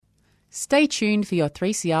Stay tuned for your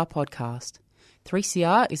 3CR podcast.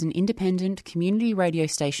 3CR is an independent community radio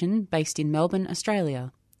station based in Melbourne,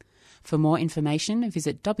 Australia. For more information,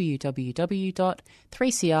 visit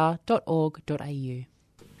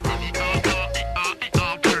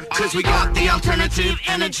www.3cr.org.au. Cause we got the alternative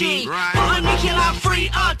energy, nuclear free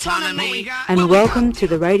autonomy. And welcome to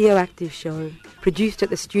the Radioactive Show, produced at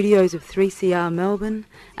the studios of 3CR Melbourne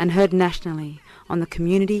and heard nationally on the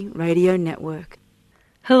Community Radio Network.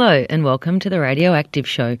 Hello and welcome to the Radioactive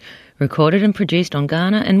Show, recorded and produced on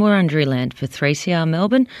Kaurna and Wurundjeri land for 3CR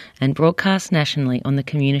Melbourne and broadcast nationally on the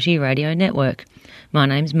Community Radio Network. My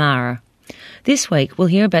name's Mara. This week we'll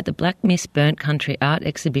hear about the Black Mist Burnt Country Art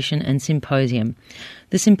Exhibition and Symposium.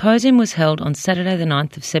 The symposium was held on Saturday the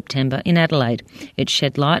 9th of September in Adelaide. It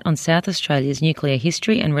shed light on South Australia's nuclear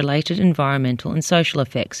history and related environmental and social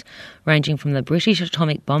effects, ranging from the British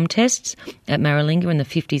atomic bomb tests at Maralinga in the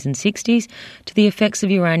 50s and 60s to the effects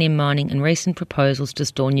of uranium mining and recent proposals to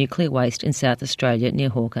store nuclear waste in South Australia near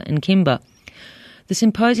Hawker and Kimber. The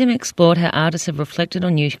symposium explored how artists have reflected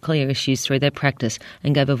on nuclear issues through their practice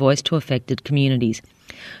and gave a voice to affected communities.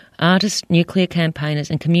 Artists, nuclear campaigners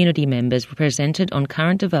and community members were presented on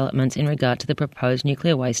current developments in regard to the proposed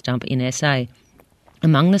nuclear waste dump in SA.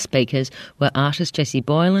 Among the speakers were artist Jessie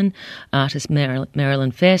Boylan, artist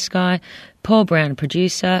Marilyn Fairsky, Paul Brown,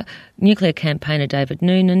 producer, nuclear campaigner David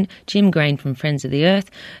Noonan, Jim Green from Friends of the Earth,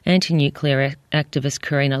 anti-nuclear activist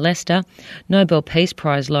Karina Lester, Nobel Peace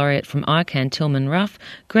Prize laureate from ICANN Tillman Ruff,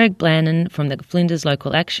 Greg Blannon from the Flinders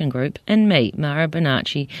Local Action Group, and me, Mara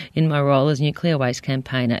Bonacci, in my role as nuclear waste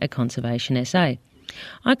campaigner at Conservation SA.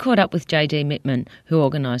 I caught up with JD Mittman, who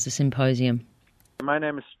organised the symposium. My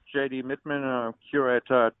name is JD Mittman, I'm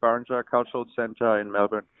curator at Barrenjoey Cultural Centre in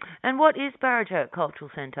Melbourne. And what is Barrenjoey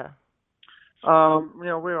Cultural Centre?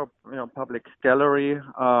 We're a public gallery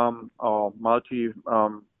or multi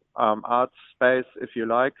art space, if you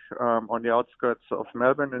like, on the outskirts of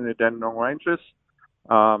Melbourne in the Dandenong Ranges.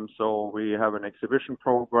 So we have an exhibition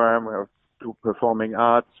program, we have two performing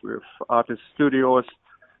arts, we have artist studios,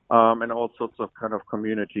 and all sorts of kind of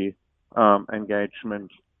community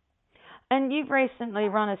engagement. And you've recently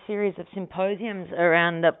run a series of symposiums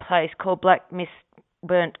around a place called Black Mist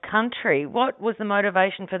Burnt Country. What was the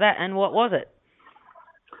motivation for that, and what was it?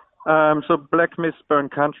 So Black Mist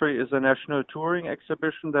Burnt Country is a national touring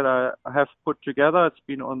exhibition that I have put together. It's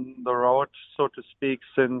been on the road, so to speak,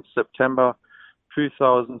 since September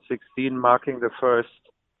 2016, marking the first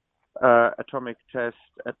atomic test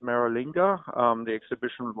at Maralinga. The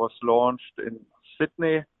exhibition was launched in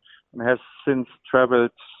Sydney and has since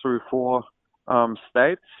travelled through 4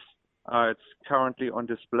 states. It's currently on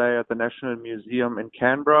display at the National Museum in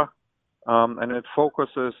Canberra, and it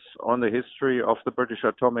focuses on the history of the British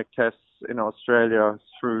atomic tests in Australia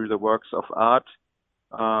through the works of art.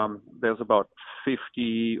 There's about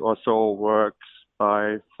 50 or so works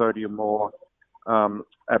by 30 or more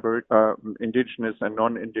Indigenous and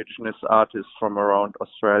non-Indigenous artists from around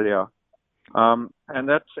Australia. And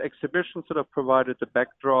that exhibition sort of provided the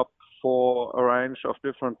backdrop for a range of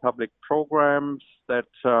different public programs that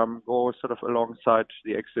go sort of alongside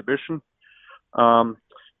the exhibition. And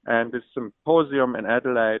this symposium in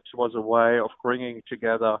Adelaide was a way of bringing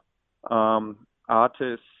together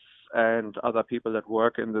artists and other people that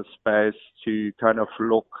work in this space to kind of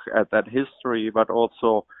look at that history, but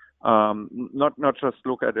also not just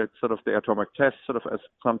look at it sort of the atomic test sort of as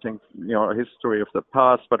something, a history of the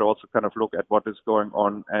past, but also kind of look at what is going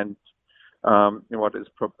on and what is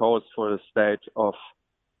proposed for the state of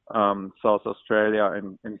South Australia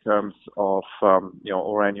in terms of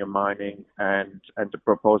uranium mining and the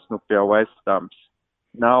proposed nuclear waste dumps.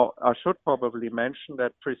 Now, I should probably mention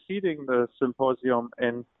that preceding the symposium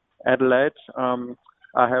in Adelaide,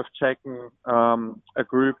 I have taken a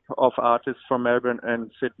group of artists from Melbourne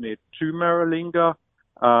and Sydney to Maralinga,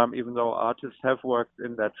 even though artists have worked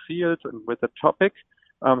in that field and with the topic.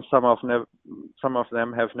 Some of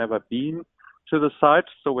them have never been to the site,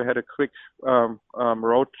 so we had a quick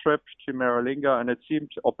road trip to Maralinga, and it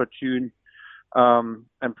seemed opportune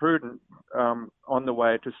and prudent on the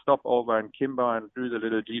way to stop over in Kimber and do the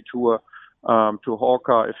little detour to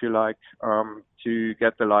Hawker, if you like, to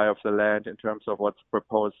get the lie of the land in terms of what's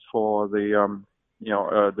proposed for the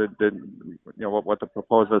what the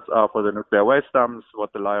proposals are for the nuclear waste dumps,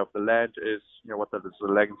 what the lie of the land is, what does the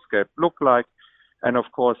landscape look like, and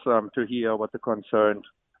of course to hear what the concerned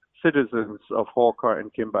citizens of Hawker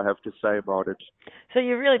and Kimber have to say about it. So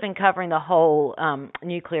you've really been covering the whole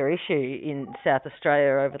nuclear issue in South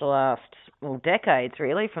Australia over the last decades,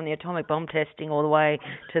 really, from the atomic bomb testing all the way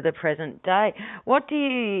to the present day. What do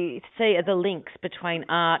you see are the links between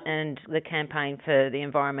art and the campaign for the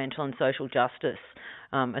environmental and social justice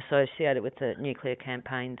associated with the nuclear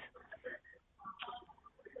campaigns?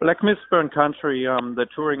 Black Mistburn Country, the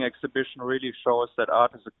touring exhibition really shows that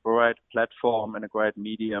art is a great platform and a great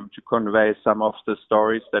medium to convey some of the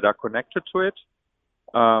stories that are connected to it,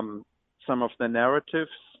 some of the narratives,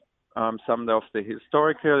 some of the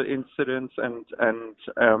historical incidents and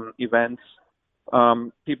events.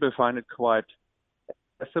 People find it quite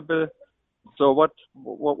accessible. So what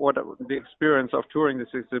the experience of touring this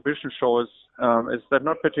exhibition shows is that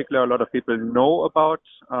not particularly a lot of people know about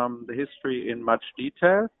the history in much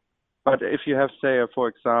detail. But if you have, say, for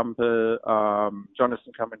example,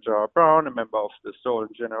 Jonathan Kamanjara-Brown, a member of the Stolen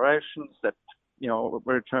Generations, that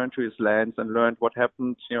returned to his lands and learned what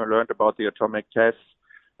happened, learned about the atomic tests,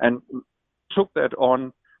 and took that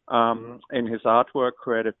on in his artwork,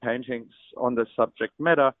 created paintings on the subject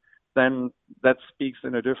matter, then that speaks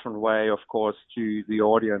in a different way, of course, to the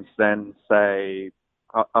audience than, say,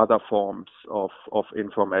 other forms of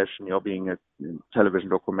information, being a television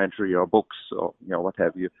documentary or books or, what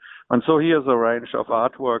have you. And so here's a range of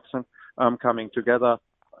artworks coming together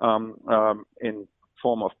in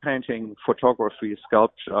form of painting, photography,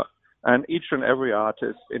 sculpture. And each and every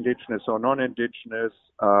artist, indigenous or non-indigenous,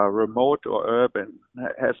 remote or urban,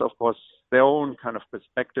 has, of course, their own kind of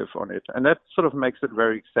perspective on it. And that sort of makes it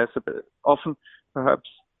very accessible. Often, perhaps,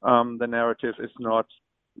 the narrative is not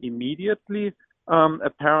immediately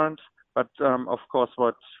apparent, but of course,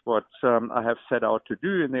 what I have set out to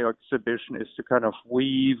do in the exhibition is to kind of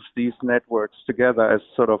weave these networks together as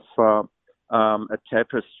sort of a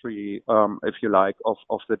tapestry, if you like,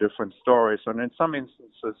 of the different stories. And in some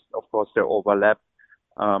instances, of course, they overlap,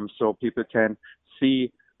 so people can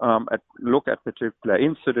see, look at particular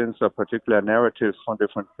incidents or particular narratives from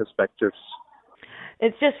different perspectives.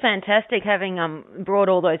 It's just fantastic having brought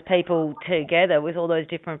all those people together with all those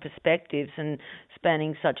different perspectives and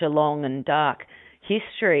spanning such a long and dark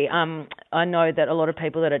history. I know that a lot of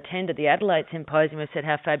people that attended the Adelaide Symposium have said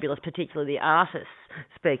how fabulous, particularly the artists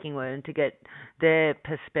speaking were, and to get their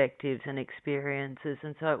perspectives and experiences.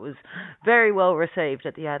 And so it was very well received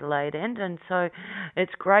at the Adelaide end. And so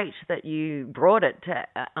it's great that you brought it to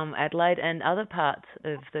Adelaide and other parts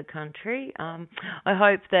of the country. I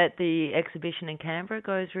hope that the exhibition in Canberra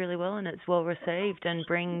goes really well and it's well received and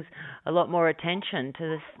brings a lot more attention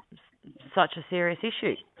to such a serious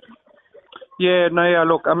issue. Yeah,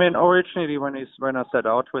 look, I mean, originally when I set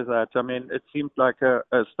out with that, I mean, it seemed like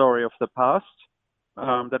a story of the past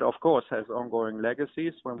that, of course, has ongoing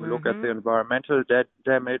legacies when we look at the environmental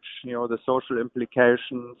damage, the social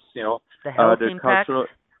implications, the health impacts.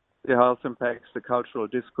 The health impacts, the cultural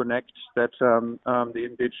disconnect that the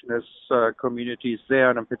indigenous communities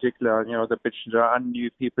there, and in particular, the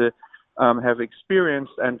Pitjantjatjara people have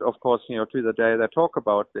experienced, and of course, to the day they talk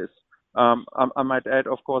about this. I might add,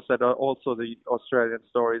 of course, that also the Australian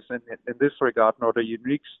stories in this regard not a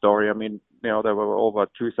unique story. I mean, there were over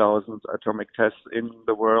 2,000 atomic tests in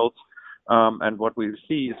the world, and what we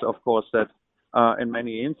see is, of course, that in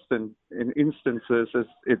many instances,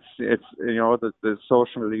 it's the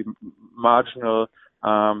socially marginal,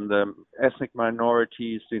 the ethnic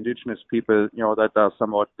minorities, the indigenous people, that are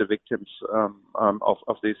somewhat the victims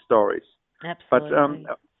of these stories. Absolutely.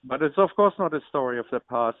 But it's, of course, not a story of the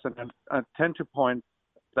past, and I tend to point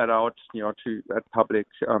that out, at public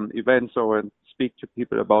events or and speak to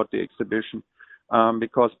people about the exhibition,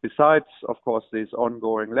 because besides, of course, these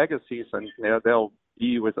ongoing legacies, and they'll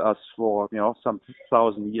be with us for some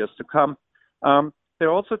 1,000 years to come. They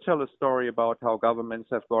also tell a story about how governments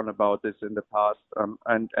have gone about this in the past,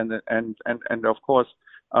 and of course,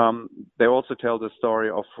 they also tell the story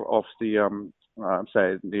of the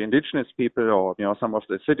say the indigenous people or some of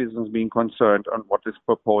the citizens being concerned on what is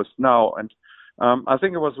proposed now. And I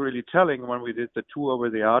think it was really telling when we did the tour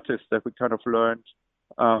with the artists that we kind of learned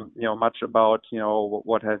much about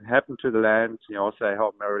what had happened to the land, say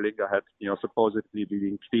how Maralinga had supposedly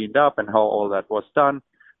been cleaned up and how all that was done.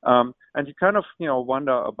 And you kind of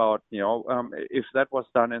wonder about if that was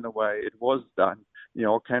done in the way it was done,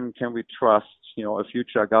 can we trust a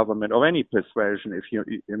future government of any persuasion,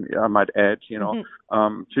 I might add,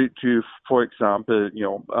 to for example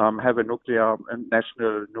have a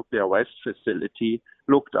national nuclear waste facility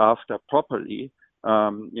looked after properly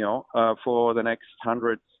for the next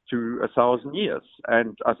 100 to 1,000 years.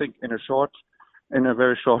 And I think in a short in a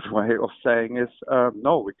very short way of saying is,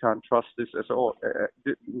 no, we can't trust this at all,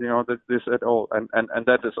 this at all. And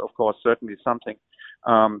that is, of course, certainly something,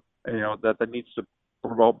 that needs to be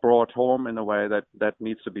brought home in a way that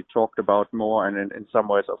needs to be talked about more. And in some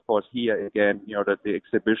ways, of course, here again, that the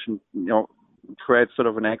exhibition, creates sort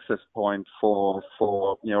of an access point for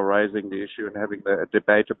raising the issue and having a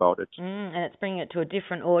debate about it. And it's bringing it to a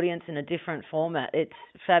different audience in a different format. It's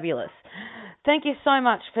fabulous. Thank you so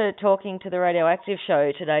much for talking to the Radioactive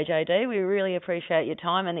Show today, JD. We really appreciate your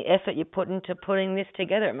time and the effort you put into putting this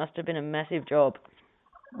together. It must have been a massive job.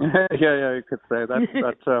 Yeah, you could say that.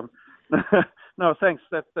 But no, thanks.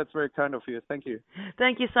 That's very kind of you. Thank you.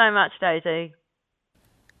 Thank you so much, Daisy.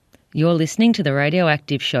 You're listening to The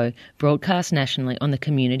Radioactive Show, broadcast nationally on the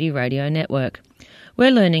Community Radio Network.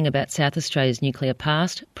 We're learning about South Australia's nuclear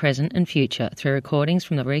past, present and future through recordings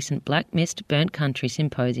from the recent Black Mist Burnt Country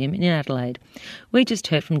Symposium in Adelaide. We just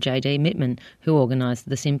heard from JD Mittman, who organised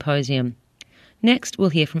the symposium. Next, we'll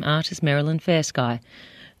hear from artist Marilyn Fairsky.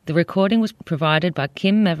 The recording was provided by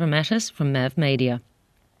Kim Mavromatis from Mav Media.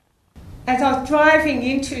 As I was driving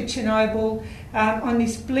into Chernobyl on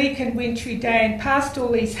this bleak and wintry day and past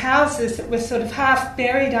all these houses that were sort of half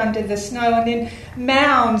buried under the snow and then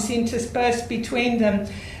mounds interspersed between them,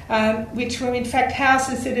 which were in fact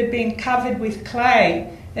houses that had been covered with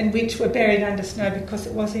clay and which were buried under snow because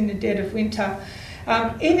it was in the dead of winter.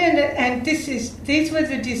 These were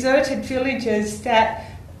the deserted villages that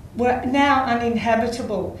were now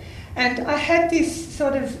uninhabitable. And I had this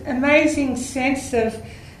sort of amazing sense of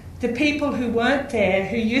the people who weren't there,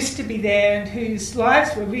 who used to be there and whose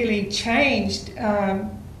lives were really changed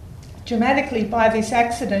dramatically by this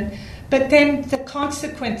accident, but then the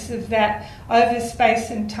consequence of that over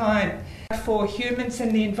space and time. For humans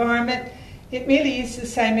and the environment, it really is the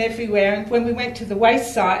same everywhere. And when we went to the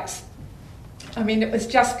waste sites, it was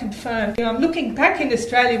just confirmed. I'm looking back in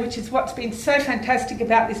Australia, which is what's been so fantastic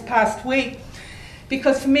about this past week,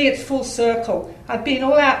 because for me it's full circle. I've been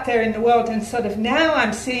all out there in the world and sort of now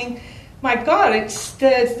I'm seeing, my God, it's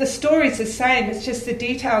the story's the same, it's just the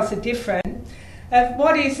details are different.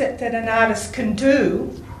 What is it that an artist can do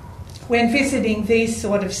when visiting these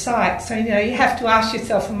sort of sites? So, you have to ask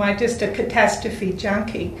yourself, am I just a catastrophe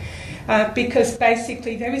junkie? Because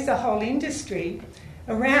basically there is a whole industry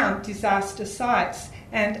around disaster sites,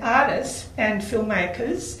 and artists and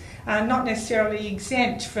filmmakers are not necessarily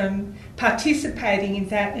exempt from participating in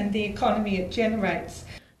that and the economy it generates.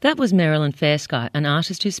 That was Marilyn Fairsky, an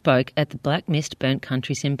artist who spoke at the Black Mist Burnt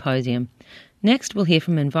Country Symposium. Next, we'll hear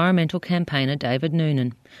from environmental campaigner David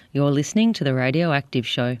Noonan. You're listening to The Radioactive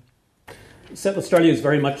Show. South Australia is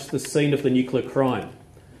very much the scene of the nuclear crime.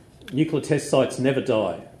 Nuclear test sites never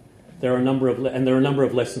die. There are a number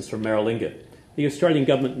of lessons from Maralinga. The Australian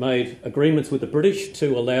government made agreements with the British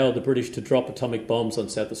to allow the British to drop atomic bombs on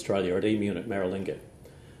South Australia at Emu and at Maralinga.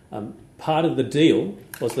 Part of the deal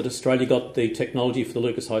was that Australia got the technology for the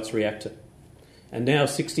Lucas Heights reactor. And now,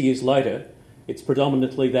 60 years later, it's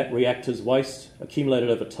predominantly that reactor's waste accumulated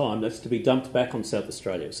over time that's to be dumped back on South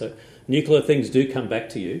Australia. So nuclear things do come back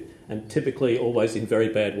to you, and typically always in very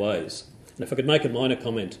bad ways. And if I could make a minor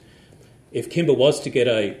comment, if Kimber was to get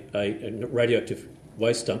a radioactive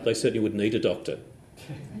waste dump, they certainly would need a doctor.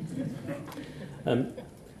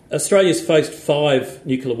 Australia's faced 5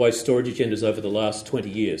 nuclear waste storage agendas over the last 20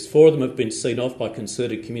 years. 4 of them have been seen off by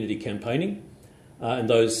concerted community campaigning, and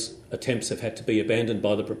those attempts have had to be abandoned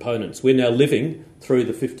by the proponents. We're now living through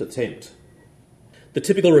the 5th attempt. The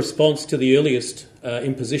typical response to the earliest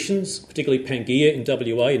impositions, particularly Pangaea in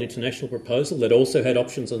WA, an international proposal that also had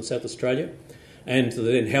options on South Australia, and the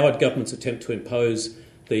then Howard government's attempt to impose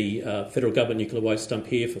the federal government nuclear waste dump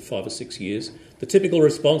here for 5 or 6 years, the typical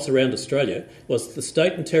response around Australia was the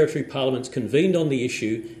state and territory parliaments convened on the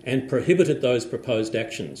issue and prohibited those proposed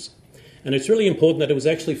actions. And it's really important that it was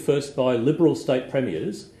actually first by Liberal state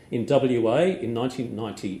premiers in WA in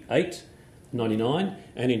 1998, 99,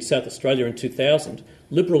 and in South Australia in 2000,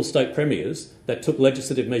 Liberal state premiers that took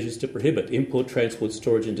legislative measures to prohibit import, transport,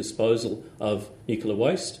 storage and disposal of nuclear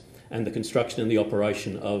waste and the construction and the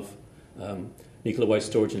operation of nuclear waste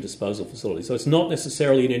storage and disposal facilities. So it's not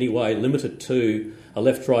necessarily in any way limited to a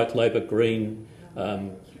left-right Labor, Green,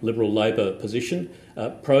 Liberal Labor position.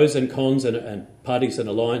 Pros and cons and parties and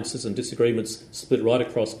alliances and disagreements split right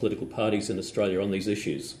across political parties in Australia on these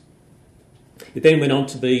issues. It then went on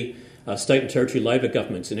to be state and territory Labor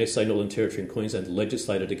governments in SA, Northern Territory and Queensland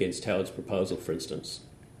legislated against Howard's proposal, for instance.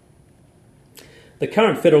 The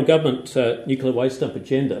current federal government nuclear waste dump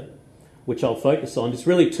agenda, which I'll focus on, is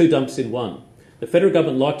really 2 dumps in one. The federal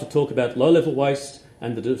government like to talk about low-level waste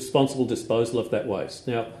and the responsible disposal of that waste.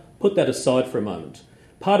 Now, put that aside for a moment.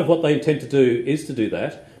 Part of what they intend to do is to do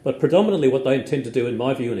that, but predominantly what they intend to do, in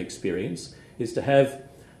my view and experience, is to have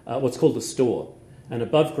what's called a store, an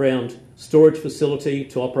above-ground storage facility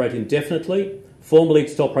to operate indefinitely. Formally,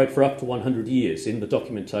 it's to operate for up to 100 years in the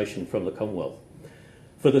documentation from the Commonwealth.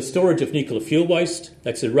 For the storage of nuclear fuel waste,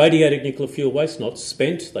 that's irradiated nuclear fuel waste, not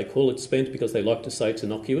spent. They call it spent because they like to say it's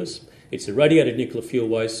innocuous. It's irradiated nuclear fuel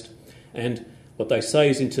waste, and what they say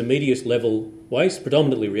is intermediate level waste,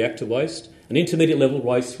 predominantly reactor waste, and intermediate level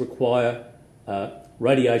waste require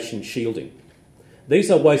radiation shielding.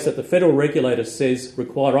 These are wastes that the federal regulator says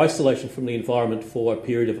require isolation from the environment for a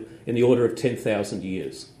period in the order of 10,000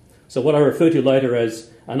 years. So what I refer to later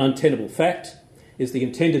as an untenable fact is the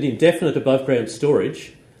intended indefinite above-ground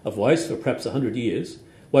storage of waste for perhaps 100 years,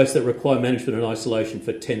 waste that require management and isolation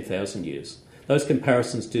for 10,000 years. Those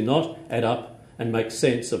comparisons do not add up and make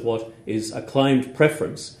sense of what is a claimed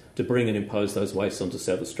preference to bring and impose those wastes onto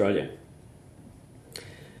South Australia.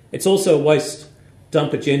 It's also a waste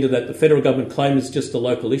dump agenda that the federal government claims is just a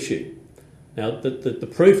local issue. Now, the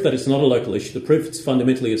proof that it's not a local issue, the proof it's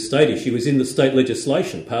fundamentally a state issue, is in the state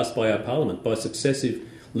legislation passed by our parliament by successive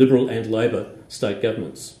Liberal and Labor state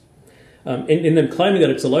governments. In them claiming that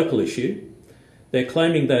it's a local issue, they're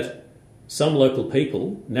claiming that some local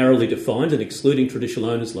people, narrowly defined and excluding traditional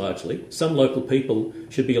owners largely, some local people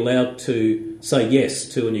should be allowed to say yes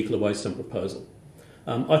to a nuclear waste dump proposal.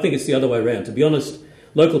 I think it's the other way around. To be honest,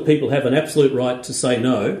 local people have an absolute right to say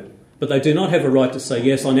no, but they do not have a right to say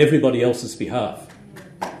yes on everybody else's behalf.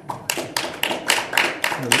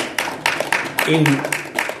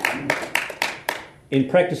 In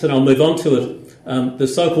practice, and I'll move on to it, the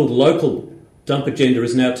so-called local dump agenda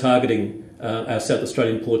is now targeting our South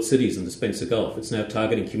Australian port cities and the Spencer Gulf. It's now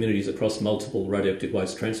targeting communities across multiple radioactive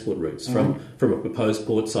waste transport routes, from a proposed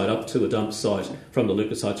port site up to a dump site, from the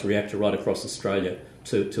Lucas Heights reactor right across Australia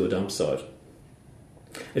to a dump site.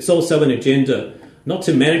 It's also an agenda not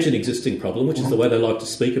to manage an existing problem, which is the way they like to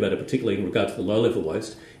speak about it, particularly in regard to the low-level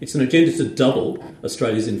waste. It's an agenda to double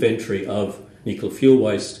Australia's inventory of nuclear fuel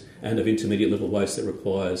waste and of intermediate level waste that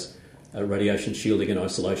requires radiation shielding and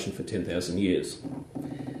isolation for 10,000 years.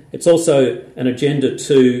 It's also an agenda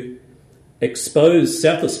to expose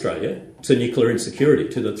South Australia to nuclear insecurity,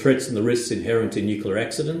 to the threats and the risks inherent in nuclear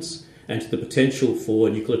accidents and to the potential for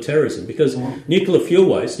nuclear terrorism, because nuclear fuel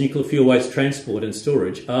waste transport and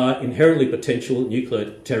storage are inherently potential nuclear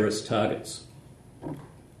terrorist targets.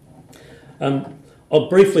 I'll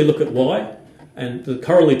briefly look at why, and the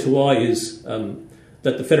corollary to why is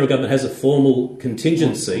that the federal government has a formal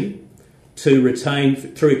contingency to retain,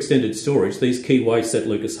 through extended storage, these key wastes at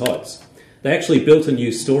Lucas Heights. They actually built a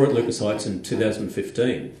new store at Lucas Heights in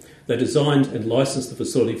 2015. They designed and licensed the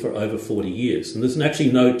facility for over 40 years, and there's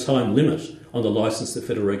actually no time limit on the licence the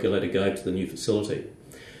federal regulator gave to the new facility.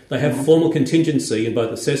 They have formal contingency in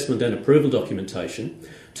both assessment and approval documentation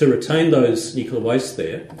to retain those nuclear wastes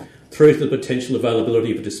there through to the potential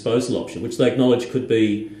availability of a disposal option, which they acknowledge could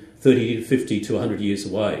be 30 to 50 to 100 years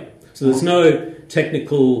away. So there's no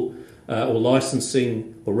technical or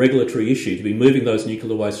licensing or regulatory issue to be moving those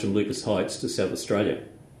nuclear wastes from Lucas Heights to South Australia.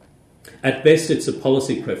 At best, it's a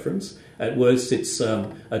policy preference. At worst, it's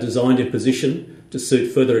a designed imposition to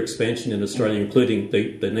suit further expansion in Australia, including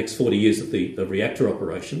the next 40 years of the reactor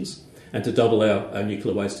operations, and to double our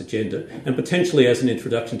nuclear waste agenda, and potentially as an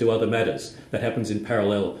introduction to other matters that happens in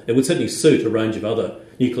parallel. It would certainly suit a range of other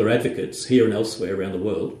nuclear advocates here and elsewhere around the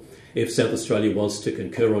world if South Australia was to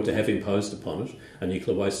concur or to have imposed upon it a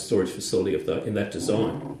nuclear waste storage facility in that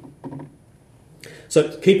design.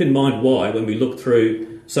 So keep in mind why when we look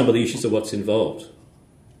through some of the issues of what's involved.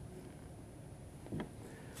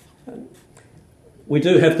 We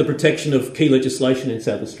do have the protection of key legislation in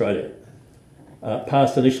South Australia,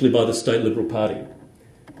 passed initially by the State Liberal Party.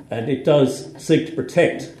 And it does seek to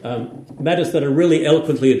protect matters that are really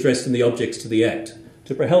eloquently addressed in the objects to the Act,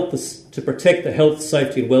 to protect the health,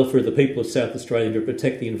 safety and welfare of the people of South Australia and to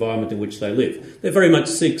protect the environment in which they live. It very much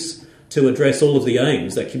seeks to address all of the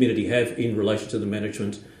aims that community have in relation to the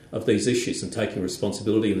management of these issues and taking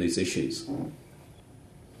responsibility in these issues.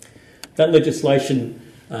 That legislation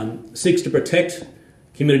seeks to protect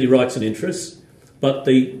community rights and interests, but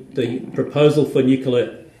the proposal for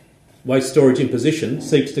nuclear waste storage imposition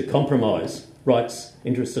seeks to compromise rights,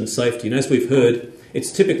 interests and safety. And as we've heard,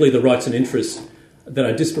 it's typically the rights and interests that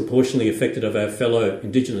are disproportionately affected of our fellow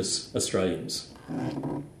Indigenous Australians.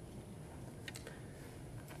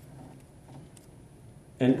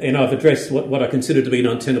 And I've addressed what I consider to be an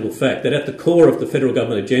untenable fact, that at the core of the federal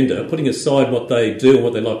government agenda, putting aside what they do and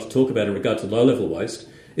what they like to talk about in regard to low-level waste,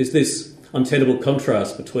 is this untenable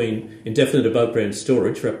contrast between indefinite above-ground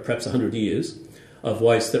storage for perhaps 100 years of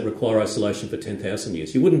waste that require isolation for 10,000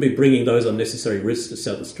 years. You wouldn't be bringing those unnecessary risks to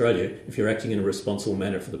South Australia if you're acting in a responsible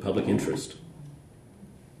manner for the public interest.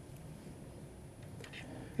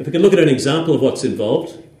 If we can look at an example of what's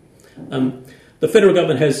involved, the federal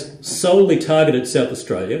government has solely targeted South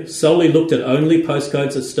Australia, solely looked at only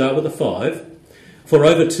postcodes that start with a 5 for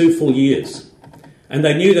over 2 full years. And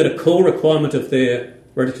they knew that a core requirement of their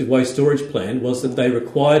radioactive waste storage plan was that they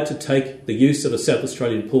required to take the use of a South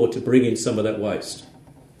Australian port to bring in some of that waste.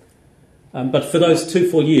 But for those 2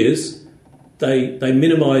 full years, they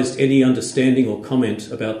minimised any understanding or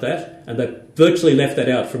comment about that, and they virtually left that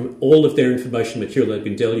out from all of their information material they've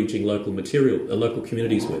been deluging local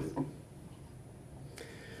communities with.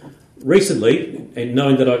 Recently, and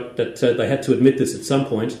knowing that they had to admit this at some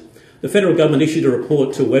point, the federal government issued a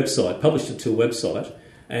report to a website, published it to a website,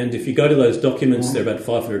 and if you go to those documents, they're about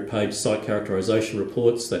 500-page site characterisation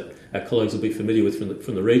reports that our colleagues will be familiar with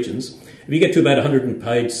from the regions. If you get to about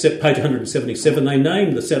page 177, they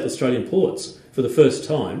name the South Australian ports for the first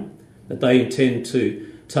time that they intend to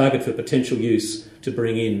target for potential use to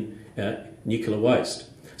bring in nuclear waste.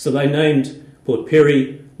 So they named Port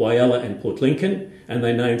Pirie, Whyalla and Port Lincoln, and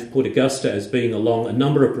they named Port Augusta as being along a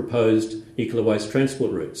number of proposed nuclear waste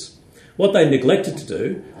transport routes. What they neglected to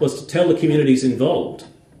do was to tell the communities involved.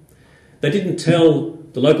 They didn't tell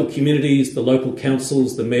the local communities, the local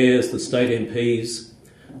councils, the mayors, the state MPs.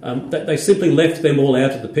 They simply left them all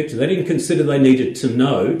out of the picture. They didn't consider they needed to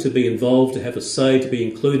know, to be involved, to have a say, to be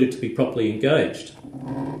included, to be properly engaged.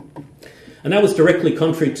 And that was directly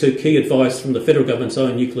contrary to key advice from the federal government's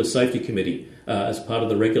own Nuclear Safety Committee as part of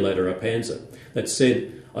the regulator, APANSA, that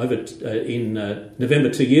said in November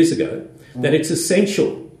 2 years ago that it's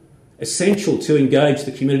essential to engage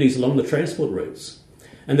the communities along the transport routes,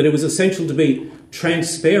 and that it was essential to be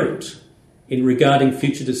transparent in regarding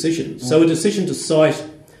future decisions. So a decision to site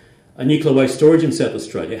a nuclear waste storage in South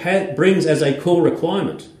Australia brings as a core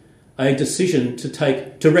requirement a decision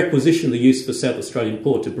to requisition the use of the South Australian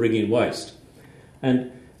port to bring in waste.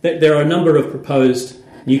 And there are a number of proposed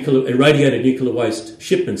irradiated nuclear waste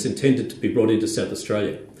shipments intended to be brought into South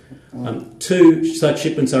Australia. 2 such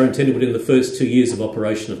shipments are intended within the first 2 years of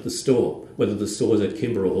operation of the store, whether the store is at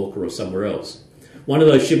Kimber or Hawker or somewhere else. One of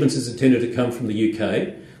those shipments is intended to come from the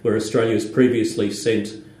UK, where Australia has previously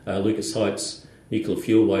sent Lucas Heights nuclear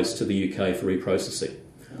fuel waste to the UK for reprocessing.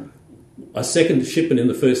 A second shipment in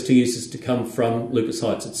the first 2 years is to come from Lucas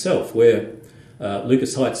Heights itself, where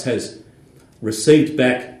Lucas Heights has received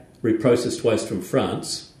back reprocessed waste from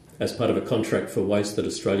France as part of a contract for waste that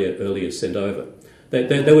Australia earlier sent over.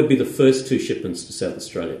 That would be the first 2 shipments to South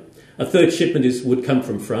Australia. A third shipment would come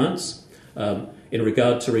from France in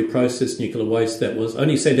regard to reprocessed nuclear waste that was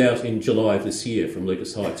only sent out in July of this year from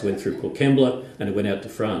Lucas Heights. It went through Port Kembla and it went out to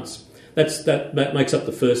France. That makes up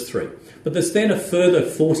the first 3. But there's then a further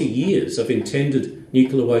 40 years of intended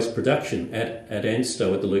nuclear waste production at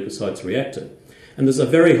ANSTO at the Lucas Heights reactor. And there's a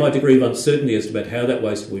very high degree of uncertainty as to about how that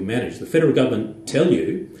waste will be managed. The federal government tell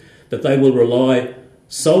you that they will rely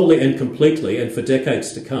solely and completely and for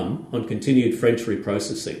decades to come on continued French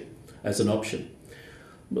reprocessing as an option.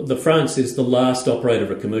 France is the last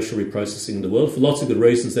operator of commercial reprocessing in the world. For lots of good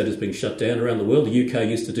reasons, that has been shut down around the world. The UK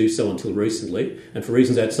used to do so until recently, and for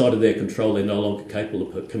reasons outside of their control, they're no longer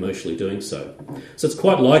capable of commercially doing so. So it's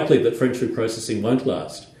quite likely that French reprocessing won't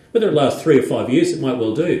last. Whether it lasts 3 or 5 years, it might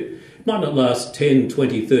well do. It might not last 10,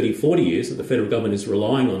 20, 30, 40 years that the federal government is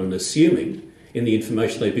relying on and assuming in the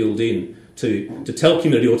information they build in to tell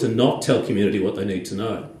community or to not tell community what they need to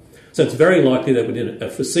know. So it's very likely that within a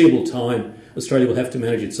foreseeable time, Australia will have to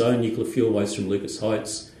manage its own nuclear fuel waste from Lucas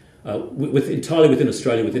Heights entirely within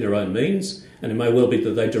Australia, within our own means, and it may well be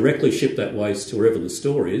that they directly ship that waste to wherever the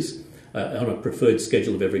store is on a preferred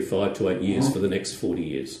schedule of every 5 to 8 years for the next 40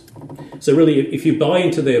 years. So really, if you buy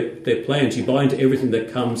into their plans, you buy into everything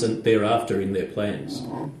that comes and thereafter in their plans.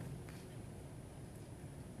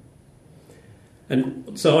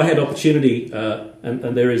 And so I had opportunity,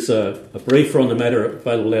 and there is a briefer on the matter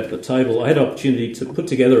available out at the table. I had opportunity to put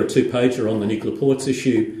together a 2-pager on the nuclear ports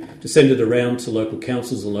issue, to send it around to local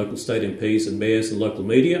councils and local state MPs and mayors and local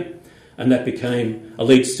media, and that became a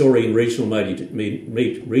lead story in regional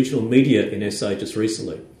media in SA just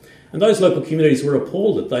recently. And those local communities were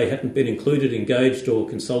appalled that they hadn't been included, engaged or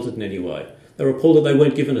consulted in any way. They were appalled that they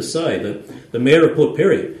weren't given a say. The Mayor of Port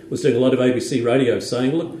Pirie was doing a lot of ABC radio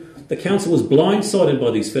saying, look, the council was blindsided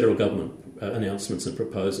by these federal government announcements and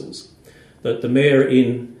proposals. That the mayor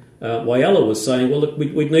in Whyalla was saying, well, look,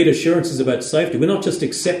 we need assurances about safety. We're not just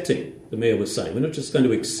accepting, the mayor was saying, we're not just going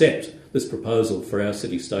to accept this proposal for our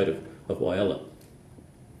city-state of Whyalla.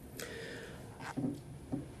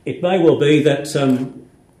 It may well be that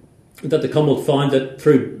that the Commonwealth find that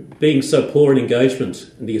through being so poor in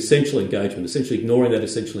engagement, and the essential engagement, essentially ignoring that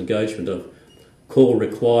essential engagement of core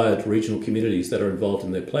required regional communities that are involved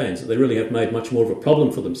in their plans, that they really have made much more of a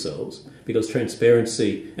problem for themselves, because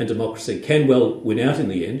transparency and democracy can well win out in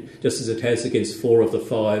the end, just as it has against 4 of the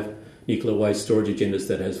 5 nuclear waste storage agendas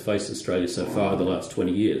that has faced Australia so far in the last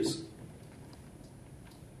 20 years.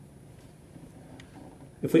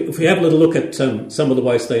 If we have a little look at some of the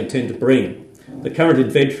waste they intend to bring, the current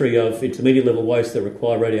inventory of intermediate level waste that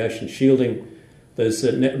require radiation shielding, there's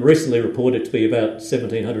recently reported to be about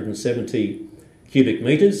 1,770 cubic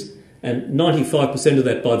metres, and 95% of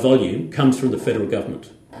that by volume comes from the federal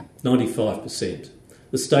government. 95%.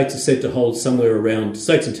 The states are said to hold somewhere around,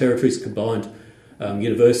 states and territories combined,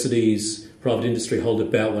 universities, private industry hold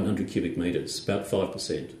about 100 cubic metres, about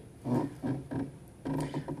 5%.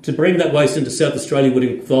 To bring that waste into South Australia would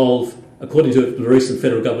involve, according to a recent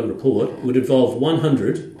federal government report, would involve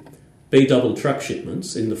 100 B-double truck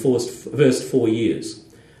shipments in the first 4 years,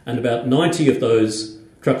 and about 90 of those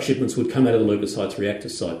truck shipments would come out of the Lucas Heights reactor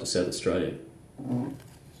site to South Australia.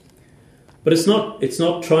 But it's not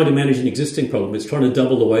trying to manage an existing problem, it's trying to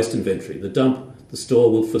double the waste inventory. The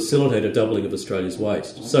store will facilitate a doubling of Australia's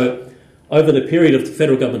waste. So over the period of the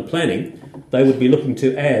federal government planning, they would be looking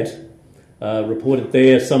to add, reported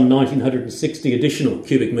there, some 1,960 additional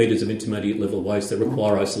cubic metres of intermediate level waste that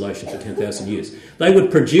require isolation for 10,000 years. They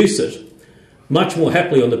would produce it much more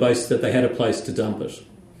happily on the basis that they had a place to dump it.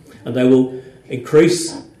 And they will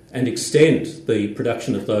increase and extend the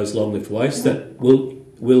production of those long-lived wastes that will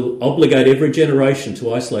obligate every generation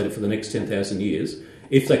to isolate it for the next 10,000 years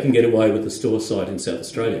if they can get away with the store site in South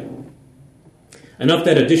Australia. And of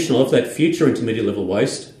that future intermediate level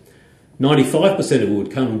waste, 95% of it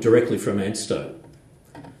would come directly from ANSTO.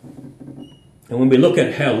 And when we look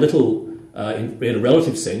at how little, in a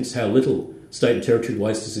relative sense, how little state and territory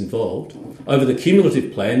waste is involved, over the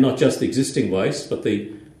cumulative plan, not just the existing waste, but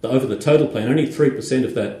over the total plan, only 3%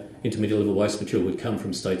 of that intermediate level waste material would come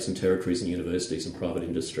from states and territories and universities and private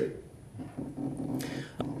industry.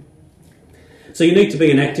 So you need to be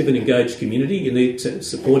an active and engaged community, you need to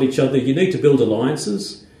support each other, you need to build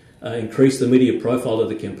alliances, increase the media profile of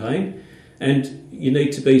the campaign, and you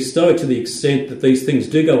need to be stoic to the extent that these things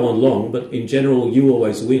do go on long, but in general you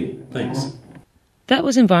always win. Thanks. That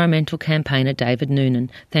was environmental campaigner David Noonan.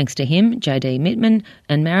 Thanks to him, JD Mittman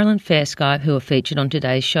and Marilyn Fairsky, who were featured on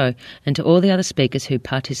today's show, and to all the other speakers who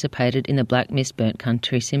participated in the Black Mist Burnt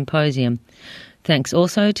Country Symposium. Thanks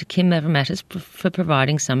also to Kim Mavromatis for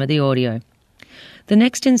providing some of the audio. The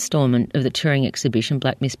next instalment of the touring exhibition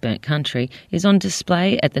Black Mist Burnt Country is on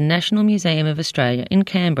display at the National Museum of Australia in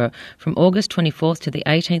Canberra from August 24th to the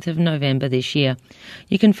 18th of November this year.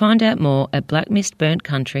 You can find out more at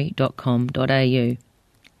blackmistburntcountry.com.au.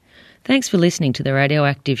 Thanks for listening to The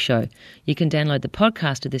Radioactive Show. You can download the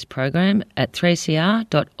podcast of this program at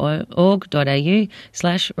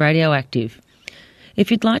 3cr.org.au/radioactive. If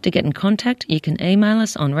you'd like to get in contact, you can email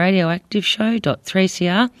us on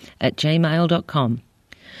radioactiveshow.3cr@gmail.com.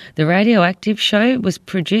 The Radioactive Show was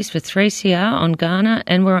produced for 3CR on Kaurna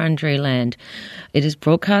and Wurundjeri land. It is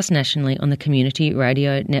broadcast nationally on the Community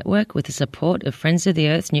Radio Network with the support of Friends of the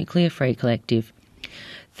Earth's Nuclear Free Collective.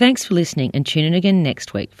 Thanks for listening, and tune in again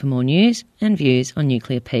next week for more news and views on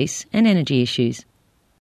nuclear peace and energy issues.